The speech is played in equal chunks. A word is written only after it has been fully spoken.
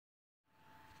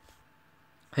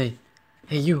Hey,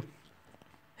 hey you.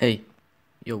 Hey,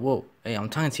 yo, whoa. Hey, I'm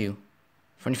talking to you.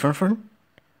 Fernie Fern?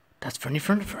 That's Fernie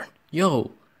Fern.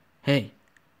 Yo, hey,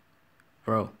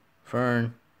 bro.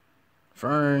 Fern.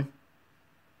 Fern.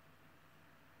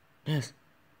 Yes,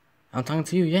 I'm talking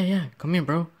to you. Yeah. Come here,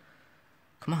 bro.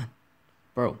 Come on,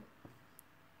 bro.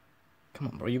 Come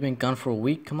on, bro. You've been gone for a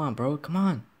week. Come on, bro. Come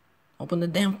on. Open the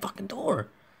damn fucking door.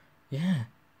 Yeah,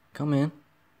 come in.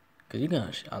 Cause you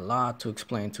got a lot to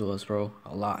explain to us, bro.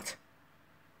 A lot.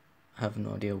 I have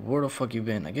no idea where the fuck you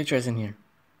been. Now get your ass in here.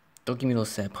 Don't give me those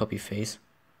sad puppy face.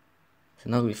 It's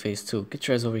an ugly face too. Get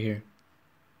your ass over here.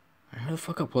 Alright, hurry the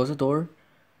fuck up. Close the door.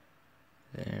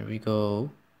 There we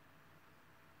go.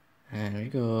 There we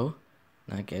go.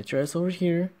 Now get your ass over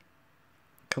here.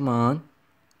 Come on.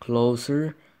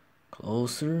 Closer.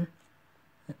 Closer.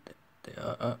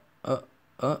 Are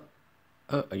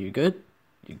you good?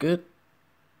 You good?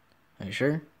 Are you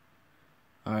sure?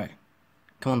 Alright.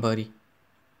 Come on, buddy.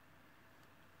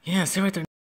 Yeah, sit right there.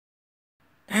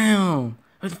 Damn!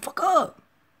 Hurry the fuck up!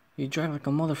 You drive like a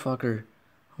motherfucker.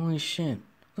 Holy shit.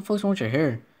 What the fuck's wrong with your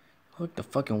hair? You look like the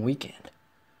fucking weekend.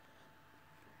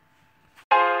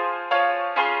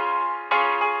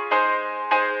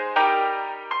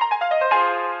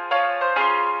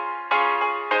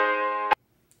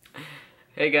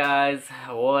 Hey guys,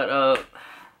 what up?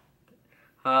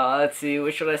 Let's see,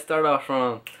 where should I start off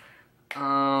from?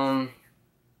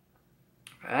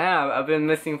 I've been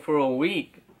missing for a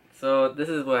week. So this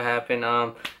is what happened.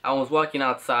 I was walking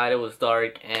outside, it was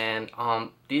dark, and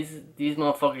these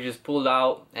motherfuckers just pulled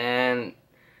out, and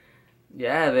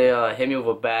yeah, they hit me with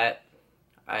a bat.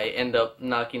 I end up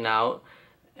knocking out,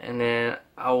 and then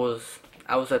I was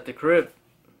at the crib,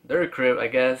 their crib, I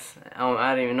guess.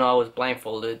 I didn't even know I was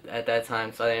blindfolded at that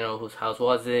time, so I didn't know whose house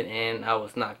was it, and I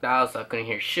was knocked out, so I couldn't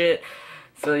hear shit.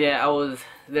 So yeah, I was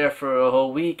there for a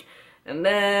whole week, and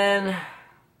then.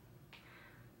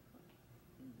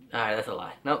 Alright, that's a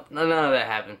lie. Nope, none of that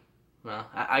happened. No,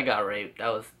 I got raped.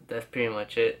 That's pretty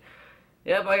much it.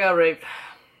 Yep, I got raped.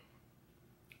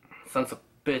 Sons of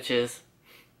bitches.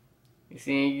 You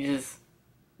see, you just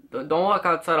don't walk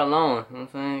outside alone. You know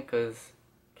what I'm saying? Cause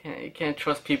you can't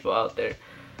trust people out there.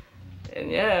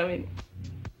 And yeah, I mean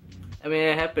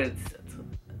it happens.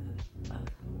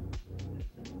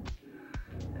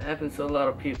 It happens to a lot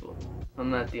of people. I'm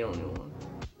not the only one.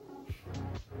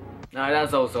 No,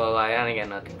 that's also a lie. I didn't get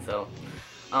nothing. So,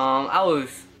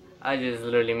 I just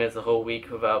literally missed a whole week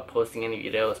without posting any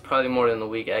videos. Probably more than a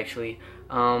week actually.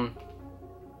 And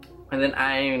then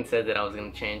I even said that I was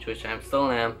gonna change, which I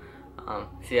still am.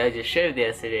 See, I just shaved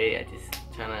yesterday. I just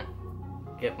trying to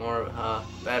get more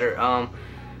better.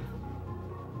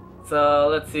 So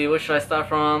let's see. Where should I start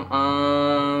from?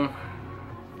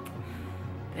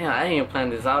 Damn, I didn't even plan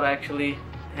this out actually.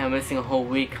 Damn, missing a whole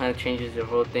week kind of changes the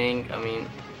whole thing. I mean.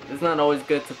 It's not always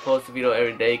good to post a video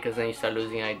every day because then you start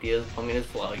losing ideas. I mean, it's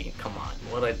vlogging. Come on,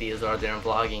 what ideas are there in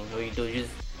vlogging? What you do is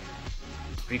just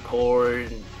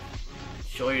record and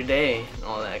show your day and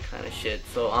all that kind of shit.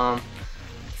 So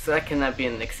so that cannot be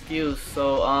an excuse.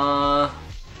 So I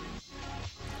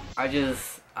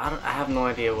have no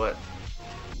idea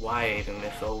why I even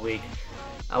missed a whole week.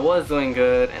 I was doing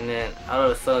good, and then all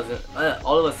of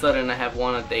a sudden I have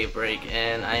one a day break,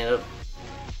 and I end up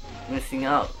missing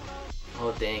out.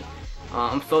 Whole thing.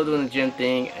 I'm still doing the gym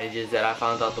thing. It's just that I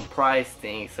found out the price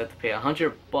thing. So I had to pay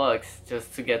 $100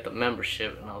 just to get the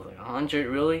membership, and I was like, 100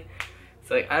 really?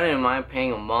 It's like I didn't mind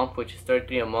paying a month, which is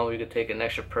 $33 a month. We could take an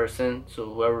extra person. So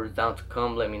whoever is down to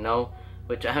come, let me know.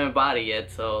 Which I haven't bought it yet,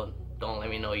 so don't let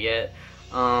me know yet.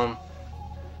 So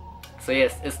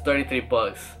yes, it's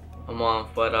 $33 a month,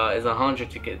 but it's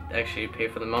 100 to get actually pay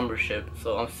for the membership.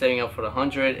 So I'm saving up for the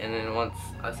 100, and then once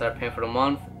I start paying for the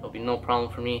month, it'll be no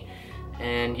problem for me.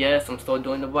 And yes, I'm still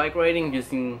doing the bike riding.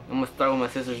 I'm gonna start with my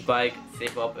sister's bike,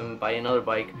 save up and buy another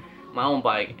bike, my own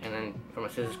bike, and then for my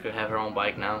sister's could have her own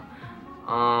bike now.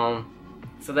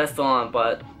 So that's still on,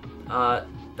 but I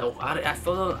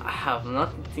still don't. I have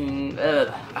nothing. I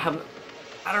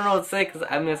don't know what to say because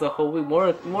I missed a whole week,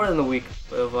 more than a week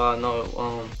of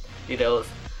no videos.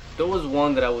 There was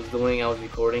one that I was doing. I was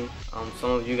recording. Some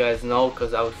of you guys know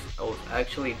because I was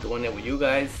actually doing it with you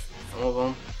guys. Some of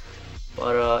them.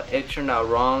 But it turned out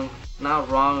wrong. Not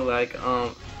wrong, like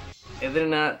it did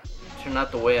not turn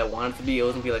out the way I wanted it to be. It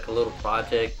was gonna be like a little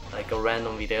project, like a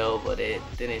random video, but it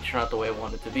didn't turn out the way I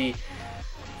wanted it to be.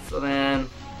 So then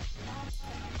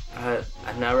I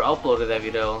never uploaded that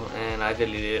video, and I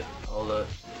deleted all the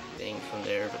things from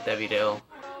there with that video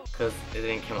because it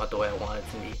didn't come out the way I wanted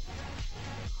it to be.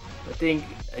 I think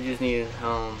I just needed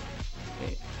I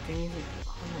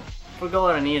forgot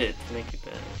what I needed to make it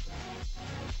better.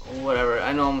 whatever.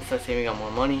 I know I'm gonna start saving up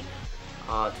more money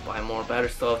to buy more better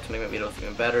stuff to make my videos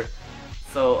even better.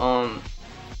 So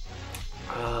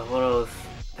what else?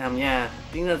 Yeah,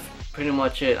 I think that's pretty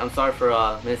much it. I'm sorry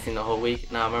for missing the whole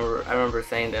week. Now I remember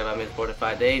saying that if I missed 4 to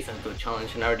 5 days, I'd do a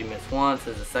challenge, and I already missed one.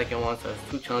 So it's the second one, so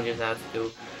there's 2 challenges I have to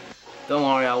do. Don't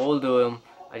worry, I will do them.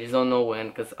 I just don't know when,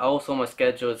 because also my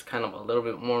schedule is kind of a little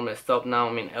bit more messed up now.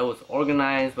 I mean, it was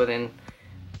organized, but then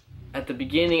at the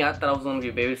beginning I thought I was going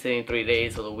to be babysitting 3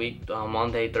 days of the week,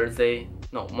 Monday, Thursday.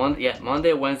 No,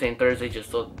 Monday, Wednesday, and Thursday,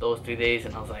 just those 3 days,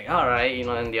 and I was like, alright, you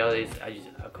know, and the other days I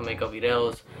could make up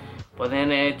videos. But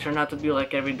then it turned out to be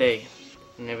like every day,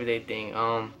 an everyday thing.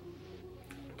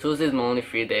 Tuesday's my only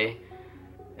free day,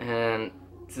 and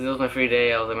since it was my free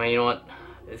day, I was like, man, you know what?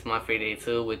 It's my free day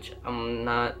too, which I'm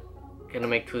not gonna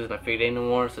make Tuesdays my free day no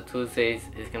more. So Tuesdays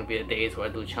is gonna be the days where I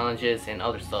do challenges and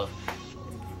other stuff.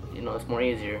 You know, it's more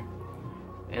easier,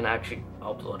 and I actually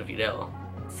upload a video.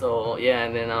 So yeah,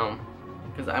 and then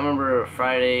because I remember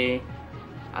Friday,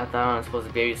 I thought I was supposed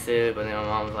to babysit, but then my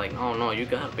mom was like, no, you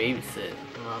gotta babysit.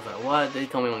 And I was like, what? They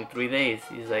told me only 3 days.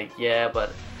 He's like, yeah,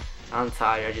 but I'm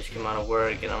tired. I just came out of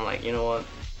work, and I'm like, you know what?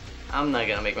 I'm not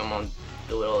gonna make my mom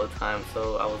do it all the time.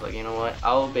 So I was like, you know what?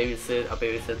 I'll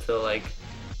babysit till like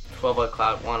 12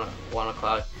 o'clock, 1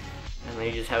 o'clock, and then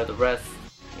you just have the rest.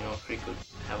 You know, so you could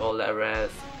have all that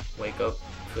rest. Wake up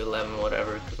to 11,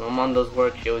 whatever. Because my mom does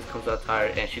work. She always comes out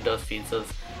tired, and she does feeds us.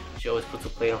 She always puts a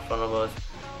plate in front of us.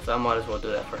 So I might as well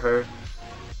do that for her.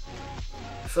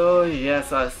 So yeah,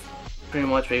 so I pretty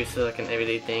much babysit like an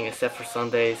everyday thing, except for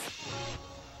Sundays.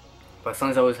 But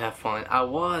Sundays I always have fun. I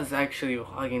was actually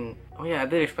vlogging. Oh yeah, I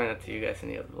did explain that to you guys in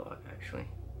the other vlog actually.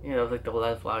 Yeah, that was like the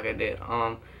last vlog I did.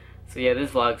 So yeah,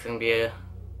 this vlog's gonna be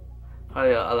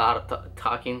probably a lot of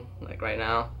talking. Like right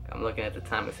now, I'm looking at the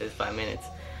time. It says 5 minutes.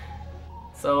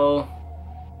 So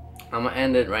I'm gonna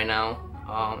end it right now.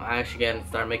 I actually gotta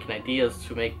start making ideas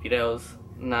to make videos,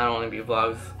 not only be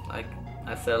vlogs like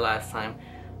I said last time,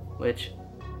 which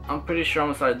I'm pretty sure I'm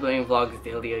gonna start doing vlogs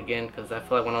daily again, because I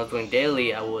feel like when I was doing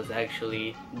daily, I was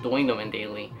actually doing them in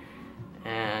daily.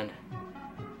 And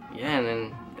yeah, and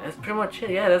then that's pretty much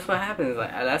it. Yeah, that's what happens.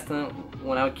 Like last time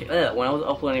when I was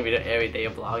uploading video every day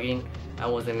of vlogging, I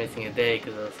wasn't missing a day,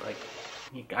 because I was like,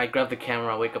 I grab the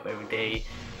camera, I wake up every day,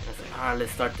 and I was like, alright,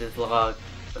 let's start this vlog.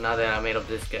 But now that I made up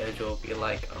this schedule, be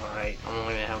like, alright, I'm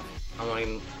only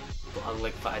gonna vlog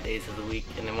like 5 days of the week,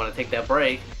 and then when I take that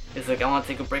break, it's like I want to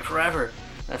take a break forever.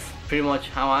 That's pretty much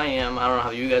how I am. I don't know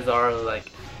how you guys are.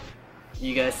 Like,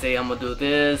 you guys say I'm gonna do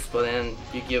this, but then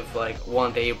you give like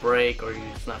 1 day break, or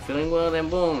you're just not feeling well, then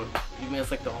boom, you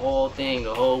miss like the whole thing,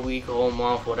 the whole week, the whole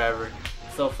month, whatever.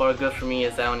 So far, good for me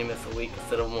is I only miss a week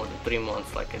instead of more than 3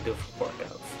 months like I do for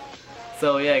workouts.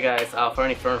 So yeah, guys, for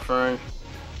any fern, party.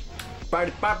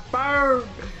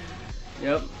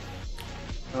 Yep.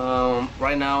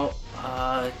 Right now,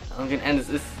 I'm gonna end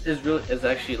this. It's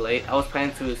actually late. I was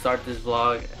planning to start this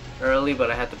vlog early,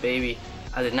 but I had the baby.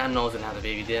 I did not know I was gonna have the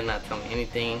baby. They did not tell me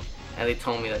anything, and they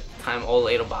told me that time all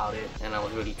late about it, and I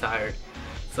was really tired.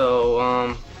 So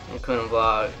I couldn't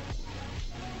vlog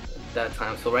that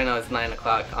time. So right now it's 9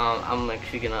 o'clock. I'm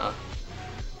actually gonna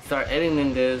start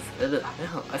editing this.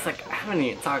 It's like I haven't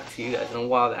even talked to you guys in a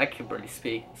while. I can barely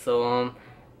speak. So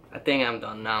I think I'm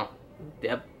done now.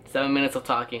 Yep, 7 minutes of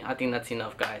talking. I think that's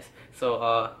enough, guys. So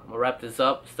I'm gonna wrap this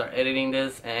up, start editing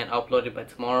this, and upload it by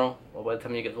tomorrow, or by the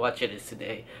time you guys watch it is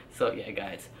today. So yeah,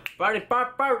 guys, party,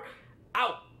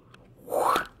 out.